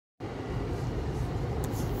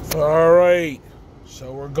All right,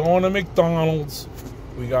 so we're going to McDonald's.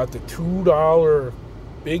 We got the $2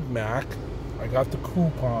 Big Mac. I got the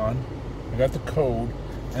coupon. I got the code.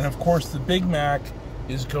 And of course, the Big Mac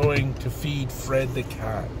is going to feed Fred the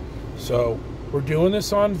cat. So we're doing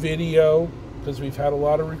this on video because we've had a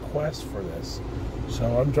lot of requests for this.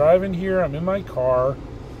 So I'm driving here. I'm in my car.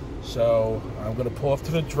 So I'm going to pull up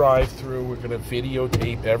to the drive-thru. We're going to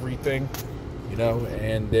videotape everything, you know,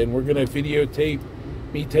 and then we're going to videotape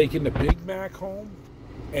me taking the Big Mac home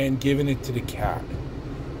and giving it to the cat.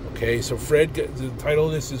 Okay, so the title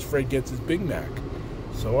of this is Fred Gets His Big Mac.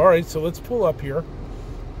 So, all right, so let's pull up here.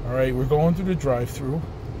 All right, we're going through the drive-thru,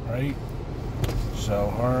 right?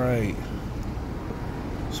 So, all right.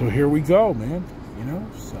 So here we go, man, you know,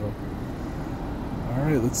 so. All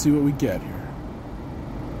right, let's see what we get here.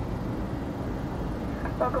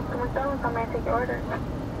 Welcome to McDonald's. How may I take your order?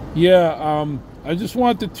 Yeah, I just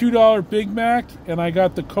want the $2 Big Mac, and I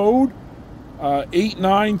got the code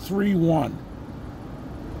 8931.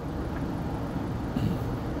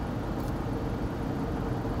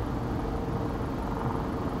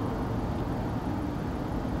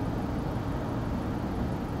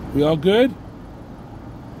 We all good?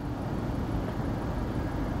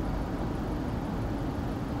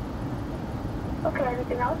 Okay,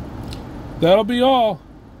 anything else? That'll be all.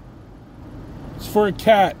 It's for a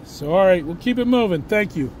cat. So, all right, we'll keep it moving.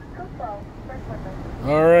 Thank you.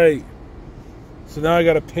 All right. So now I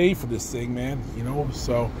got to pay for this thing, man. You know,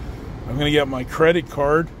 so I'm going to get my credit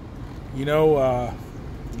card. You know,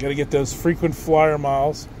 you got to get those frequent flyer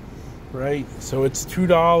miles, right? So it's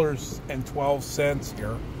 $2.12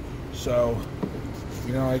 here. So,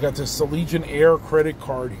 you know, I got this Allegiant Air credit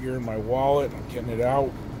card here in my wallet. I'm getting it out.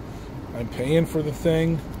 I'm paying for the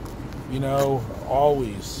thing, you know,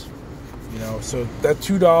 always. You know, so that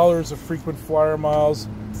 $2 of frequent flyer miles,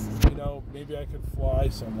 you know, maybe I could fly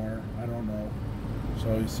somewhere. I don't know.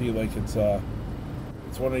 So you see, like, it's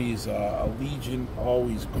one of these Allegiant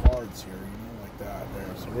Always cards here, you know, like that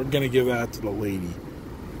there. So we're gonna give that to the lady.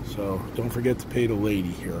 So don't forget to pay the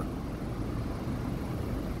lady here.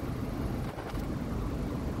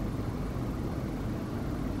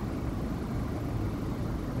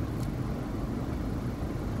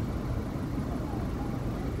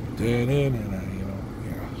 You know,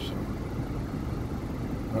 yeah, so.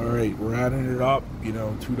 All right, we're adding it up, you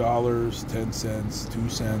know, $2, 10 cents, 2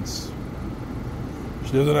 cents.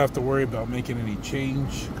 She doesn't have to worry about making any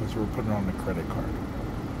change because we're putting it on the credit card.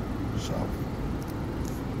 So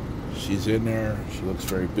she's in there. She looks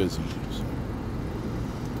very busy. So.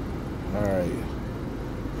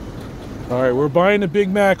 All right, we're buying the Big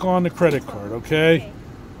Mac on the credit card, okay?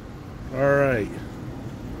 All right.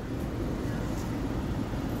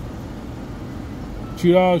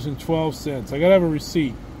 $2.12. I gotta have a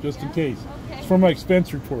receipt just in case. Okay. It's for my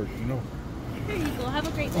expense report, you know. Here you go. Have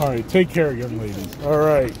a great day. All right, take care, young ladies. All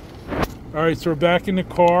right, so we're back in the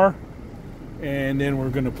car, and then we're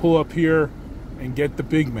gonna pull up here and get the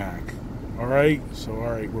Big Mac. All right, so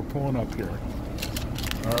we're pulling up here.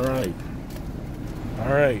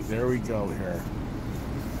 All right, there we go here.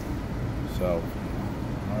 So,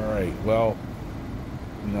 all right, well,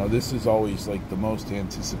 you know, this is always like the most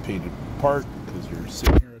anticipated part because you're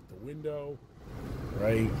sitting here at the window,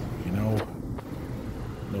 right? You know,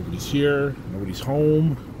 nobody's here, nobody's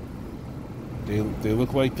home. They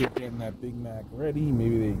look like they're getting that Big Mac ready.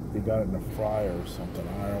 Maybe they got it in a fryer or something.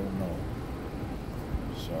 I don't know.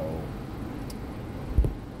 So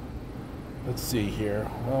let's see here.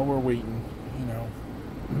 Well, we're waiting, you know.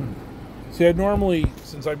 See, I normally,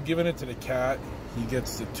 since I'm giving it to the cat, he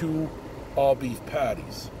gets the 2 all-beef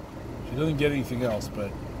patties. She doesn't get anything else, but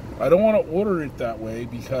I don't want to order it that way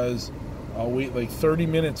because I'll wait like 30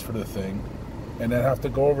 minutes for the thing and then have to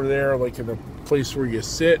go over there like in a place where you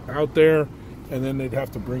sit out there and then they'd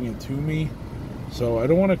have to bring it to me. So I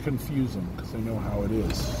don't want to confuse them because I know how it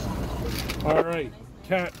is. All right,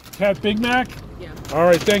 cat Big Mac? Yeah. All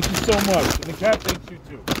right, thank you so much. And the cat thanks you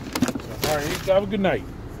too. So, all right, have a good night.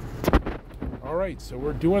 All right, so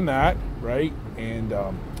we're doing that, right? And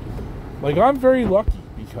like, I'm very lucky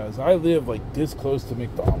because I live like this close to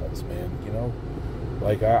McDonald's, man, you know?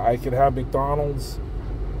 Like, I can have McDonald's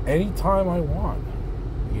anytime I want,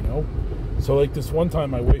 you know? So like this one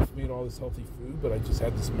time my wife made all this healthy food, but I just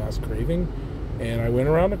had this mass craving and I went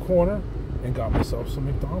around the corner and got myself some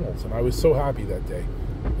McDonald's and I was so happy that day.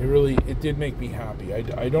 It did make me happy.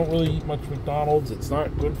 I don't really eat much McDonald's. It's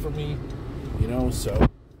not good for me, you know, so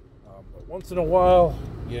but once in a while,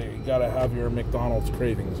 yeah, you gotta have your McDonald's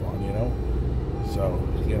cravings on, you know? So,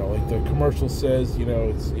 you know, like the commercial says, you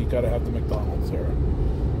know, you gotta have the McDonald's there.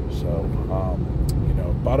 So, you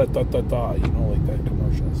know, ba-da-da-da-da, you know, like that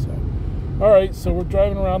commercial. So, all right, so we're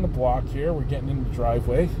driving around the block here. We're getting in the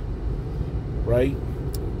driveway, right?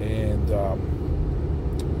 And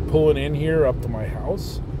pulling in here up to my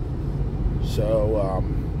house. So,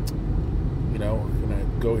 you know, we're going to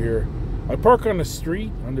go here. I park on the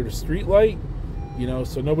street, under the street light, you know,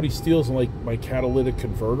 so nobody steals like my catalytic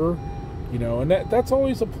converter, you know, and that's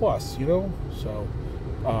always a plus, you know. So,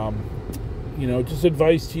 you know, just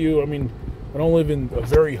advice to you. I mean, I don't live in a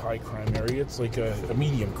very high crime area. It's like a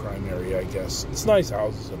medium crime area, I guess. It's nice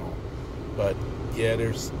houses and all. But, yeah,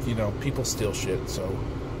 there's, you know, people steal shit. So,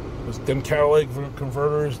 them catalytic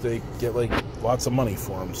converters, they get, like, lots of money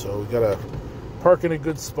for them. So, we got to park in a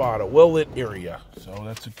good spot, a well-lit area. So,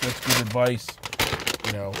 that's good advice.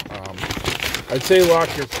 You know, I'd say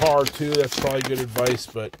lock your car, too. That's probably good advice.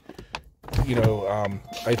 But, you know,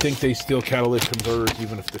 I think they steal catalytic converters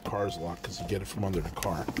even if the car's locked because you get it from under the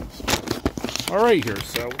car. So, all right here.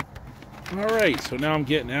 So, all right. So now I'm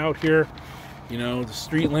getting out here. You know, the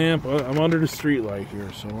street lamp. I'm under the street light here.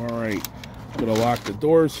 So, all right. Gonna lock the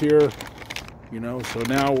doors here. You know, so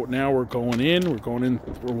now we're going in. We're going in.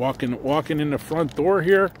 We're walking in the front door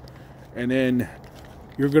here, and then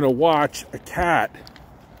you're gonna watch a cat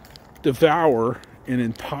devour an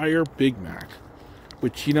entire Big Mac.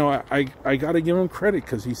 Which, you know, I got to give him credit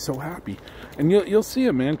because he's so happy. And you'll see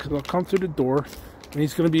him, man, because I'll come through the door, and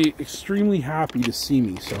he's going to be extremely happy to see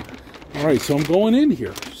me. So, all right, so I'm going in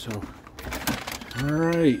here. So, all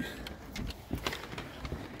right.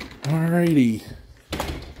 All righty.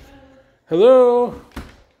 Hello.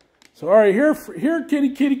 So, all right, here,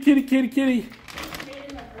 kitty.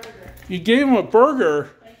 You gave him a burger.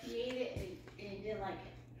 Like he ate it and he didn't like it.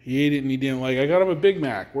 He ate it and he didn't like it. I got him a Big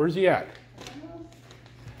Mac. Where's he at?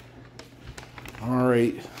 All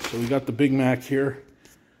right, so we got the Big Mac here,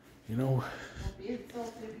 you know. Here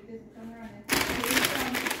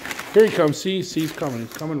he comes. See, he's coming.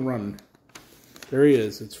 He's coming running. There he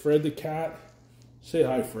is. It's Fred the cat. Say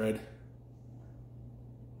hi, Fred.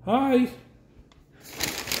 Hi.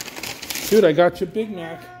 Dude, I got you a Big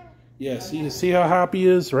Mac. Yeah, see how happy he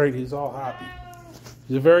is? Right, he's all happy.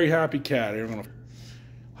 He's a very happy cat.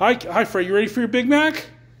 Hi, Fred. You ready for your Big Mac?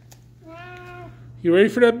 You ready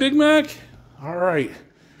for that Big Mac? All right,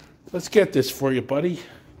 let's get this for you, buddy.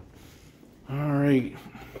 All right.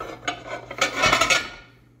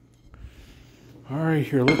 All right,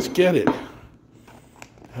 here, let's get it.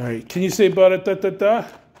 All right, can you say ba-da-da-da-da?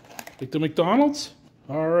 Like the McDonald's?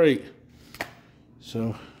 All right.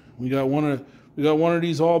 So we got one of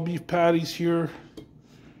these all beef patties here,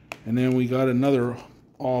 and then we got another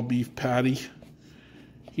all beef patty.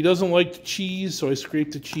 He doesn't like the cheese, so I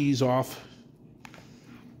scraped the cheese off.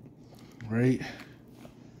 Right.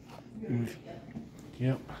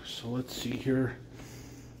 Yep. So let's see here.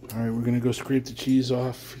 All right, we're gonna go scrape the cheese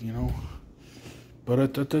off. You know.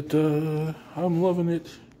 Ba-da-da-da-da. I'm loving it.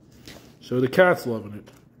 So the cat's loving it.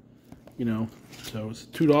 You know. So it's a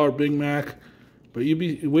 $2 Big Mac. But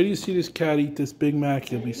wait till you see this cat eat this Big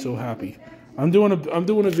Mac, you'll be so happy. I'm doing a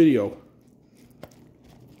video.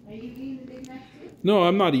 Are you eating the Big Mac too? No,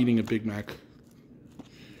 I'm not eating a Big Mac.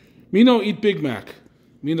 Me no eat Big Mac.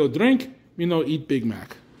 Me no drink. Me no eat Big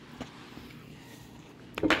Mac.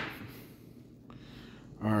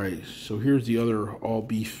 All right, so here's the other all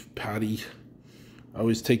beef patty. I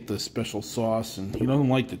always take the special sauce, and he doesn't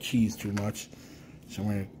like the cheese too much, so I'm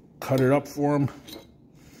gonna cut it up for him.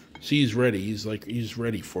 See, he's ready. He's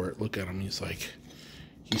ready for it. Look at him. He's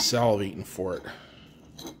salivating for it.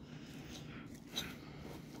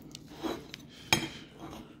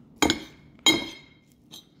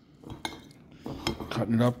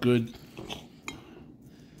 Cutting it up good.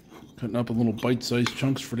 Cutting up in little bite-sized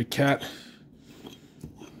chunks for the cat.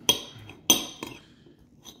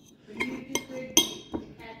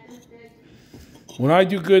 When I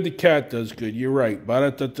do good, the cat does good. You're right.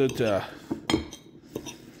 Ba-da-da-da-da.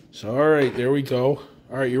 So, all right, there we go.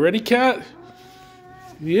 All right, you ready, cat?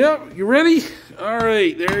 Yep, you ready? All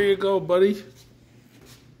right, there you go, buddy.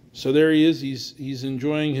 So there he is. He's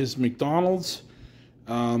enjoying his McDonald's.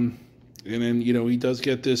 And then, you know, he does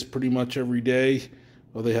get this pretty much every day.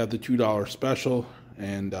 Well, they have the $2 special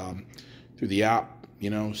and through the app,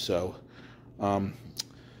 you know. So,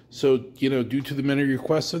 you know, due to the many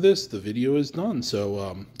requests of this, the video is done. So,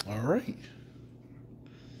 all right.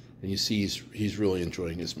 And you see he's really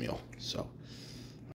enjoying his meal. So.